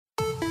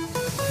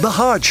The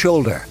Hard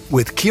Shoulder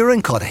with Kieran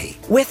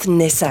with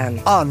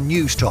Nissan on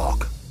News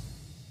Talk.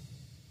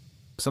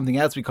 Something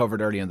else we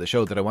covered earlier in the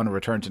show that I want to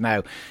return to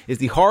now is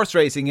the horse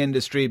racing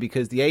industry,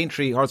 because the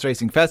Aintree Horse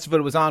Racing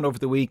Festival was on over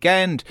the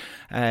weekend.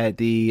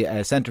 The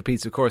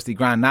centrepiece, of course, the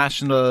Grand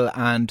National,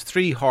 and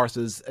 3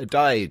 horses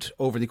died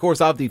over the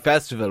course of the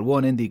festival.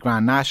 One in the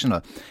Grand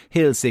National,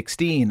 Hill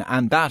 16,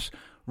 and that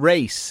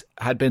race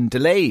had been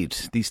delayed.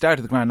 The start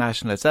of the Grand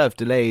National itself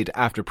delayed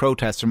after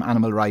protests from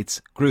animal rights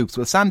groups.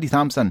 Well, Sandy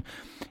Thomson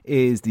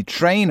was the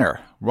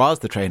trainer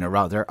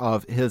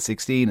of Hill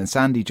 16, and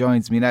Sandy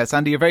joins me now.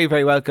 Sandy, you're very,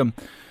 very welcome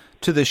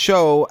to the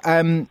show.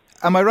 Am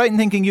I right in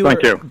thinking you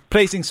were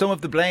placing some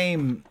of the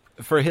blame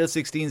for Hill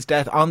 16's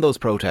death on those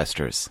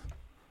protesters?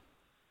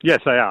 Yes,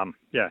 I am,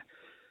 yeah.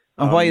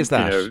 And why is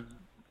that?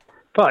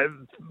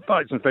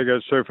 Facts and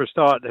figures. So for a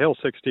start, Hill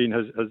 16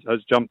 has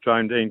jumped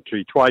round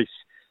Aintree twice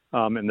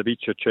in the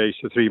Beecher Chase,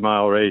 a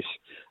 3-mile race.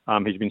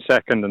 He's been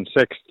second and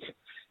sixth,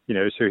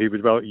 so he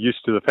was well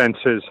used to the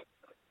fences.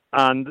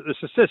 And the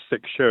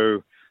statistics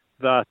show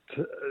that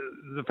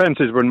the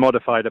fences were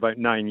modified about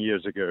 9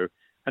 years ago.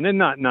 And in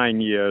that 9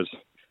 years,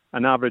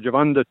 an average of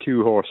under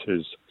 2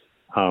 horses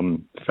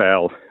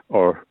fell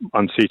or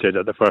unseated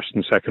at the first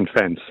and second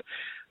fence.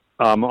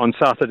 On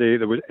Saturday,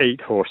 there was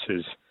 8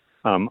 horses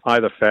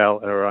either fell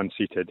or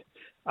unseated.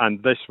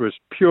 And this was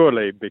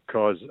purely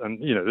because,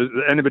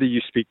 anybody you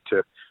speak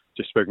to,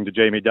 just spoken to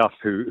Jamie Duff,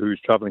 who's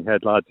travelling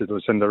head lad to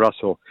Lucinda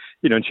Russell,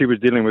 and she was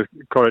dealing with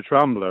Corach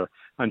Rambler,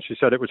 and she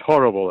said it was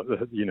horrible.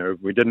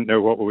 We didn't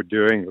know what we were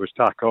doing. There was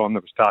tack on,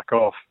 there was tack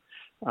off.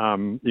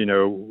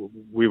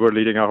 We were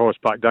leading our horse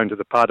back down to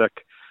the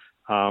paddock,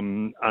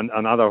 and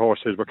other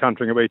horses were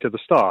cantering away to the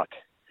start.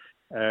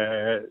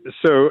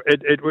 So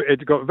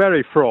it got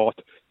very fraught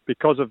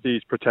because of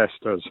these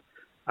protesters.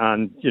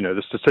 And,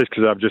 the statistics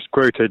I've just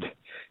quoted,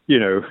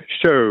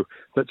 show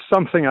that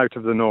something out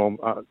of the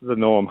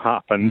norm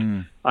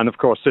happened. And of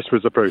course, this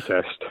was a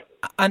protest.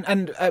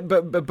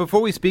 But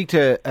before we speak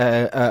to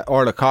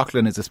Orla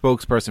Coghlan, as a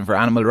spokesperson for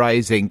Animal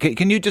Rising,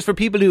 can you, just for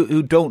people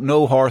who don't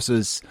know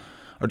horses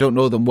or don't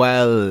know them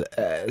well,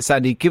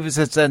 Sandy, give us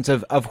a sense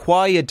of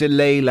why a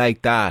delay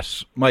like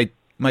that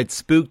might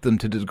spook them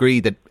to the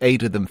degree that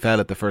 8 of them fell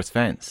at the first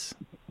fence?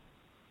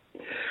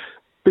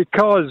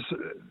 Because,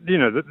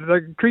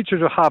 the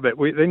creatures of habit,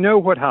 they know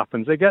what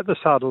happens. They get the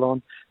saddle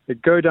on, they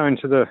go down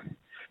to the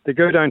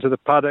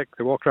paddock,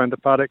 they walk around the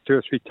paddock 2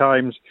 or 3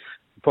 times,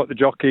 put the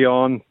jockey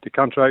on, they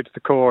canter out to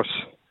the course,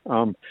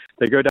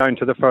 they go down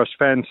to the first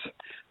fence.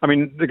 I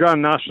mean, the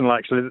Grand National,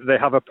 actually, they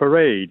have a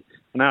parade,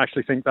 and I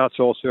actually think that's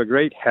also a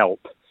great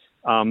help,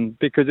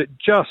 because it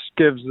just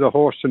gives the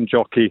horse and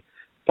jockey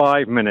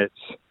 5 minutes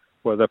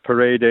where they're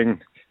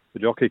parading. The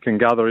jockey can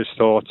gather his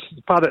thoughts.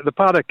 The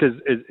paddock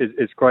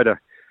is quite a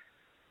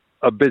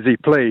busy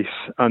place,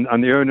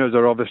 and the owners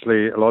are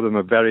obviously, a lot of them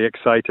are very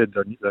excited.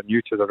 They're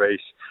new to the race.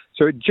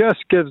 So it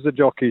just gives the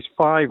jockeys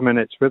 5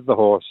 minutes with the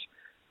horse.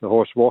 The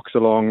horse walks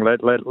along,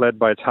 led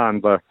by its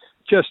handler,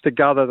 just to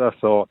gather their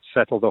thoughts,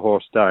 settle the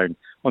horse down.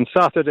 On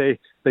Saturday,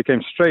 they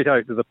came straight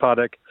out to the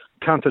paddock,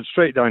 cantered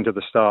straight down to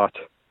the start.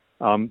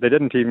 They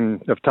didn't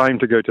even have time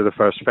to go to the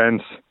first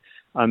fence.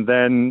 And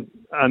then,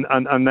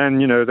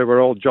 they were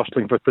all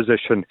jostling for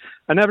position,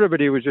 and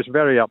everybody was just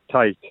very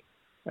uptight.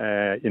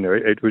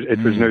 It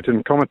was noted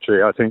in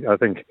commentary. I think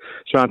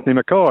Sir Anthony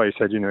McCoy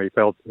said, he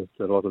felt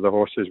that a lot of the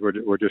horses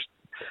were just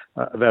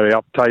very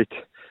uptight.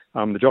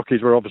 The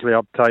jockeys were obviously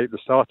uptight. The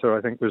starter,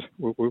 I think, was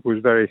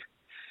very,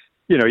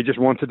 he just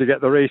wanted to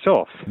get the race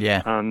off.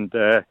 Yeah. And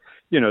the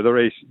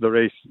race,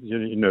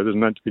 there's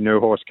meant to be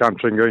no horse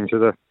cantering going to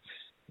the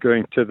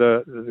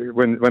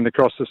when they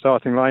cross the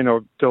starting line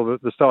or till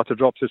the starter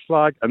drops his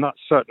flag, and that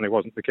certainly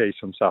wasn't the case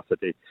on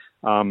Saturday.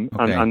 And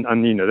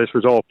this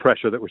was all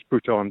pressure that was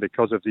put on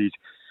because of these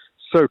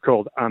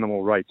so-called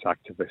animal rights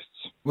activists.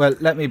 Well,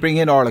 let me bring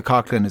in Orla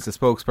Coghlan as the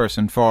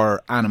spokesperson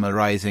for Animal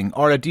Rising.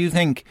 Orla, do you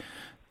think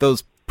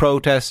those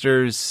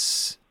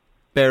protesters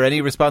bear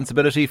any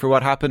responsibility for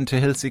what happened to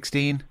Hill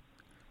 16?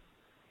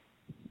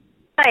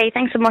 Hi,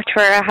 thanks so much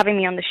for having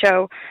me on the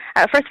show.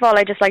 First of all,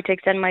 I'd just like to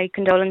extend my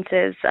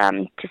condolences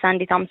to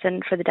Sandy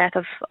Thomson for the death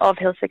of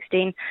Hill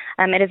 16.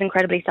 It is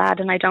incredibly sad,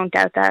 and I don't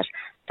doubt that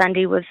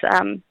Sandy was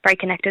very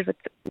connected with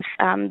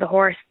the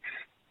horse.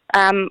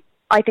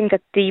 I think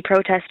that the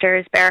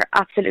protesters bear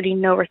absolutely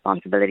no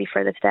responsibility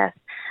for this death.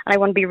 And I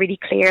want to be really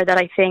clear that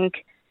I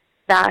think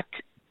that,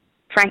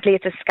 frankly,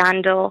 it's a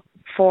scandal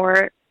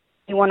for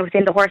anyone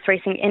within the horse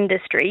racing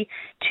industry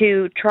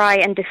to try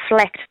and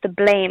deflect the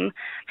blame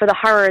for the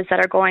horrors that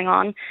are going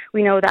on.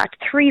 We know that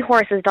 3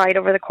 horses died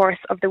over the course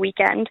of the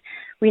weekend.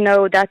 We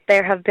know that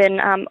there have been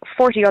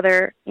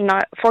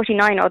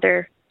 49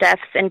 other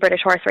deaths in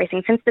British horse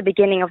racing since the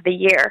beginning of the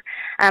year.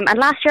 And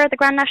last year at the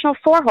Grand National,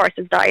 4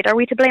 horses died. Are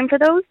we to blame for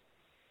those?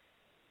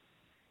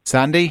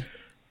 Sandy?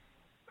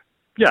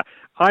 Yeah,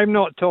 I'm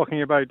not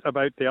talking about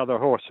the other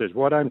horses.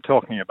 What I'm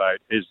talking about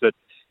is that,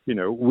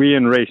 we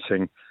in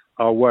racing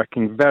are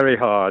working very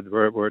hard.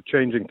 We're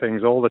changing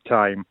things all the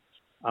time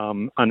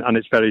And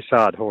it's very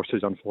sad.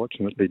 Horses,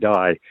 unfortunately,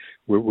 die.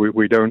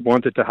 We don't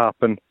want it to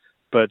happen,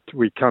 but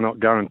we cannot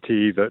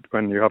guarantee that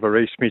when you have a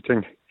race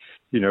meeting,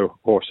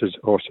 horses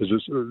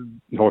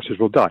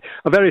will die.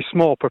 A very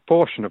small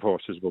proportion of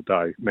horses will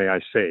die, may I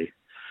say.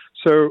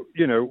 So,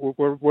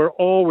 we're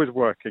always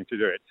working to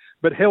do it.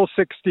 But Hill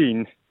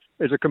 16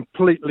 is a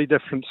completely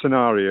different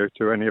scenario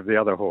to any of the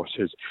other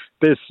horses.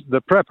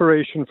 The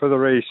preparation for the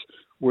race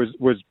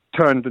was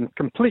turned in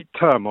complete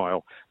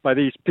turmoil by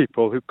these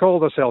people who call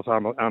themselves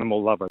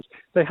animal lovers.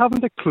 They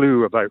haven't a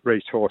clue about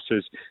race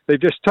horses.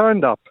 They've just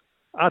turned up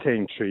at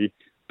Aintree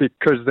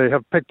because they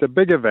have picked a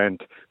big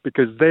event,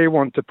 because they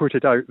want to put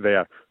it out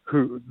there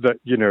who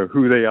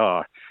they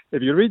are.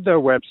 If you read their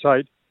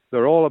website,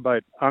 they're all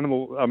about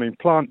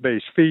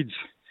plant-based feeds,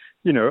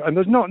 and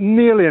there's not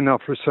nearly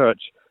enough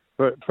research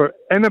for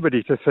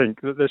anybody to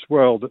think that this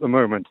world at the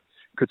moment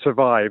could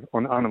survive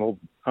on on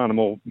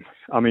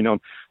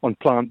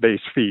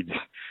plant-based feeds.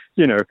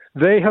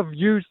 They have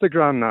used the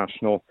Grand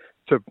National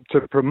to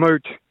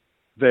promote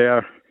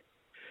their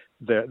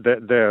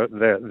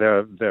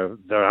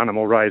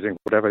animal rising,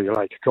 whatever you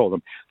like to call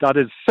them. That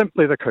is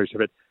simply the case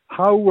of it.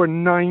 How were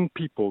 9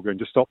 people going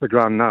to stop the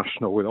Grand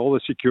National with all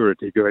the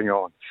security going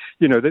on?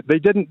 They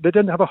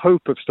didn't have a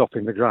hope of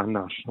stopping the Grand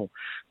National.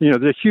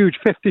 There's a huge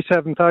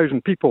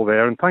 57,000 people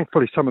there, and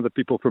thankfully some of the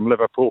people from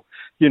Liverpool,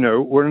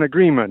 were in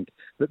agreement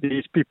that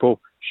these people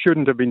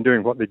shouldn't have been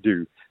doing what they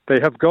do.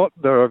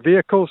 There are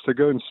vehicles to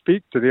go and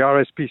speak to the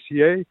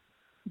RSPCA.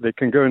 They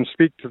can go and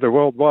speak to the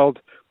World Wild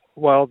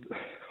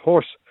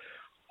Horse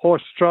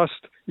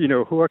Trust,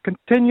 who are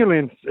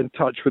continually in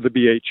touch with the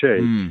BHA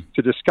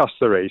to discuss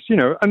the race,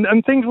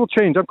 and things will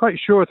change. I'm quite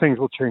sure things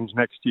will change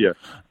next year.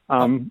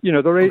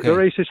 The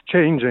race is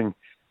changing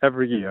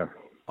every year.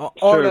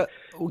 Orla,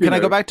 can I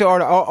go back to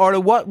Orla? Orla,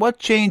 what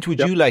change would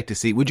you like to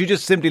see? Would you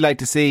just simply like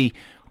to see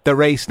the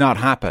race not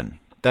happen,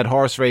 that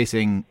horse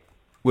racing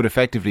would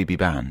effectively be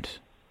banned?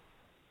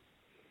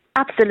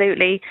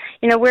 Absolutely.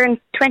 We're in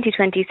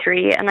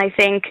 2023, and I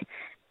think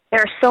there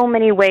are so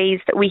many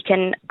ways that we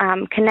can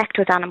connect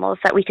with animals,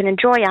 that we can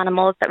enjoy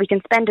animals, that we can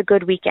spend a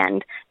good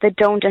weekend that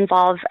don't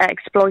involve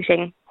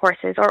exploiting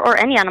horses or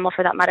any animal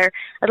for that matter.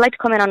 I'd like to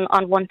come in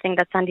on one thing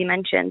that Sandy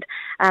mentioned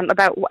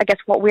about, I guess,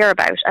 what we're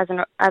about as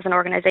an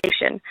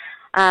organisation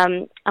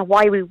and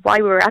why we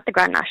were at the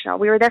Grand National.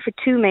 We were there for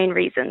 2 main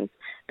reasons.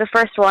 The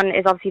first one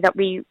is obviously that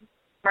we're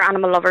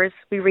animal lovers.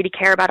 We really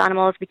care about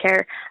animals. We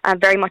care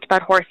very much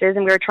about horses,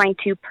 and we were trying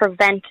to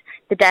prevent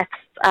the deaths,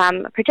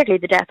 particularly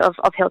the death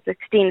of Hill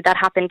 16 that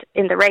happened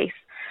in the race.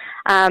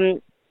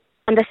 And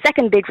the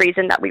second big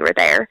reason that we were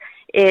there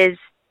is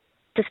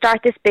to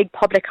start this big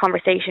public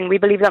conversation. We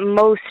believe that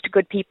most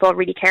good people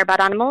really care about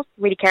animals,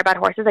 really care about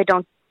horses. I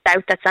don't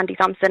doubt that Sandy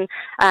Thomson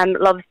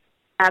loves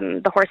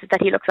the horses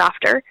that he looks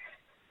after.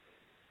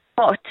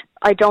 But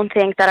I don't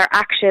think that our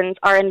actions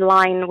are in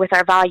line with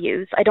our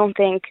values. I don't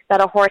think that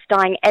a horse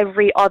dying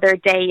every other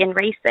day in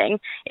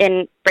racing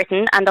in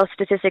Britain, and those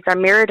statistics are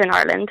mirrored in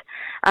Ireland,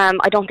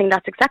 I don't think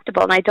that's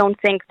acceptable, and I don't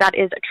think that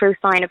is a true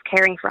sign of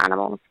caring for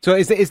animals. So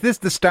is this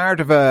the start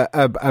of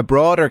a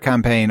broader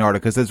campaign, Orla?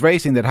 Because there's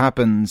racing that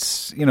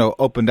happens,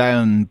 up and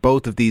down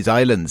both of these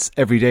islands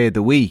every day of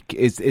the week.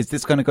 Is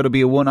this going to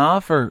be a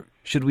one-off, or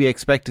should we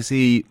expect to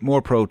see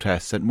more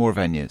protests at more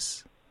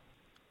venues?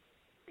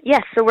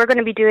 Yes, so we're going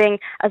to be doing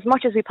as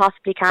much as we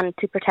possibly can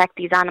to protect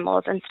these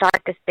animals and start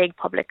this big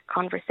public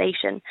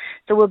conversation.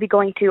 So we'll be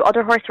going to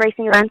other horse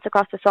racing events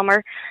across the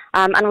summer,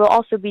 and we'll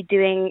also be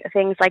doing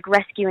things like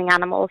rescuing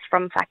animals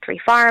from factory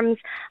farms,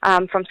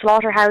 from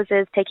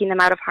slaughterhouses, taking them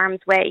out of harm's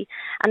way.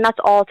 And that's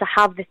all to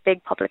have this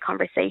big public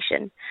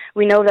conversation.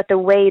 We know that the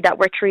way that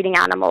we're treating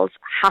animals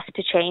has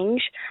to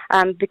change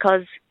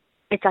because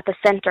it's at the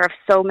centre of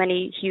so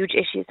many huge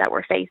issues that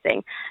we're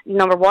facing.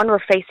 Number one, we're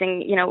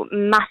facing,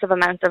 massive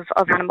amounts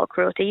of animal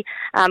cruelty.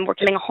 We're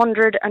killing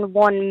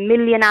 101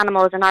 million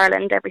animals in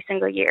Ireland every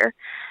single year.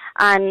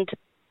 And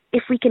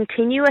if we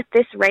continue at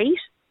this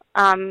rate,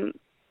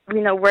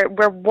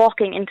 we're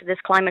walking into this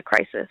climate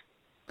crisis.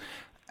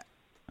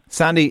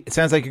 Sandy, it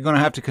sounds like you're going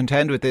to have to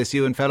contend with this,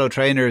 you and fellow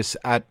trainers,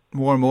 at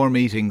more and more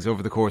meetings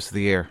over the course of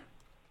the year.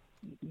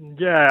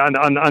 Yeah, and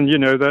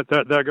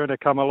they're going to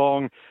come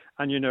along.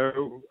 And,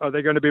 are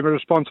they going to be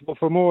responsible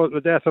for the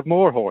death of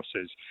more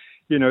horses?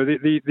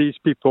 These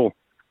people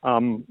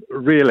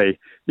really,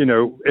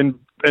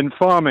 in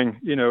farming,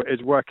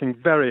 is working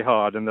very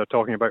hard, and they're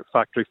talking about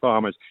factory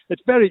farmers.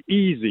 It's very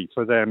easy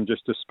for them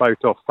just to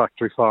spout off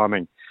factory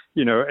farming.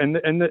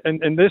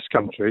 In this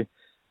country,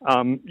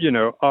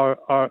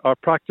 our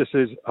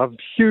practices have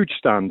huge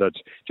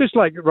standards, just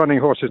like running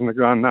horses in the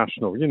Grand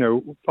National.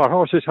 Our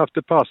horses have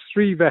to pass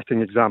 3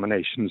 vetting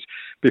examinations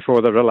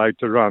before they're allowed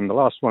to run, the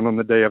last one on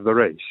the day of the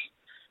race.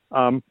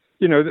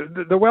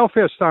 The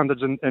welfare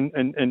standards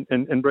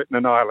in Britain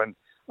and Ireland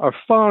are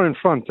far in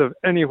front of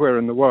anywhere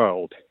in the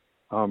world.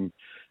 And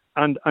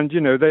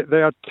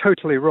they are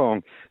totally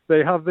wrong.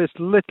 They have this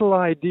little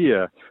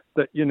idea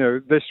that,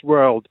 this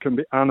world can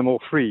be animal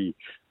free.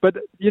 But,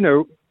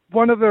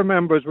 one of their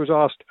members was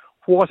asked,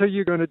 what are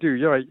you going to do?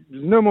 You're right,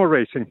 there's no more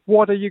racing.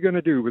 What are you going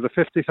to do with the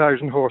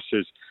 50,000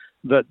 horses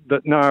that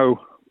now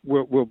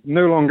will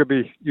no longer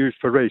be used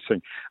for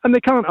racing? And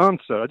they can't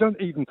answer. I don't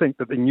even think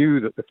that they knew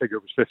that the figure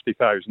was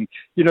 50,000.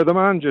 You know, the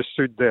man just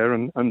stood there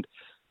and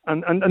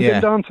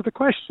didn't answer the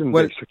question,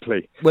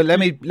 basically. Well, let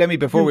me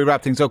before we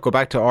wrap things up, go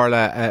back to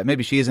Orla.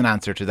 Maybe she has an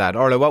answer to that.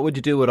 Orla, what would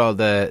you do with all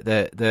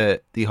the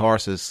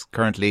horses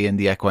currently in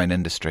the equine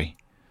industry?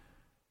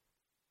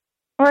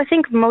 Well, I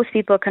think most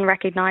people can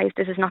recognise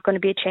this is not going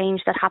to be a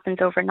change that happens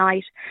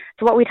overnight.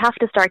 So what we'd have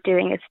to start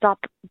doing is stop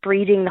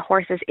breeding the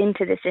horses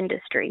into this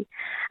industry.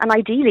 And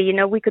ideally, you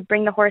know, we could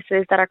bring the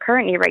horses that are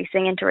currently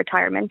racing into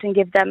retirement and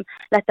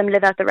let them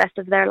live out the rest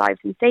of their lives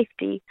in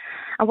safety.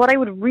 And what I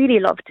would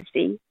really love to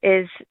see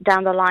is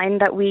down the line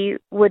that we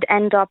would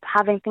end up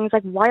having things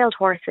like wild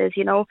horses,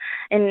 you know,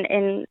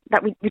 in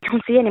that we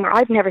don't see anymore.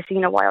 I've never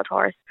seen a wild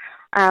horse.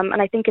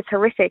 And I think it's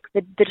horrific,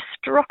 the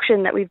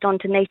destruction that we've done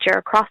to nature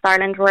across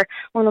Ireland. We're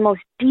one of the most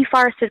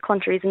deforested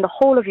countries in the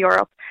whole of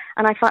Europe,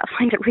 and I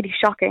find it really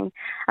shocking.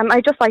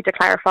 I'd just like to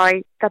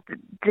clarify that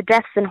the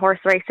deaths in horse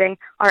racing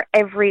are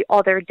every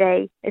other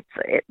day. It's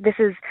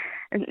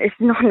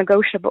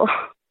non-negotiable.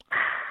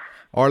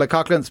 Orla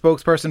Coghlan,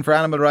 spokesperson for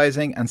Animal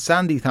Rising, and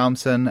Sandy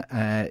Thomson,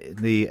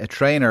 the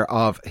trainer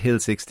of Hill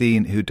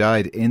 16, who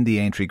died in the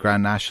Aintree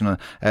Grand National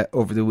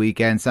over the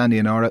weekend. Sandy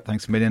and Orla,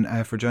 thanks a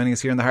million for joining us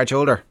here on The Hard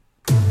Shoulder.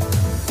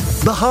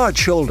 The Hard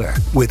Shoulder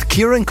with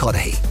Kieran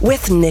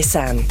with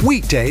Nissan.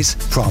 Weekdays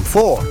from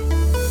 4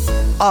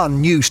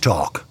 on News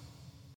Talk.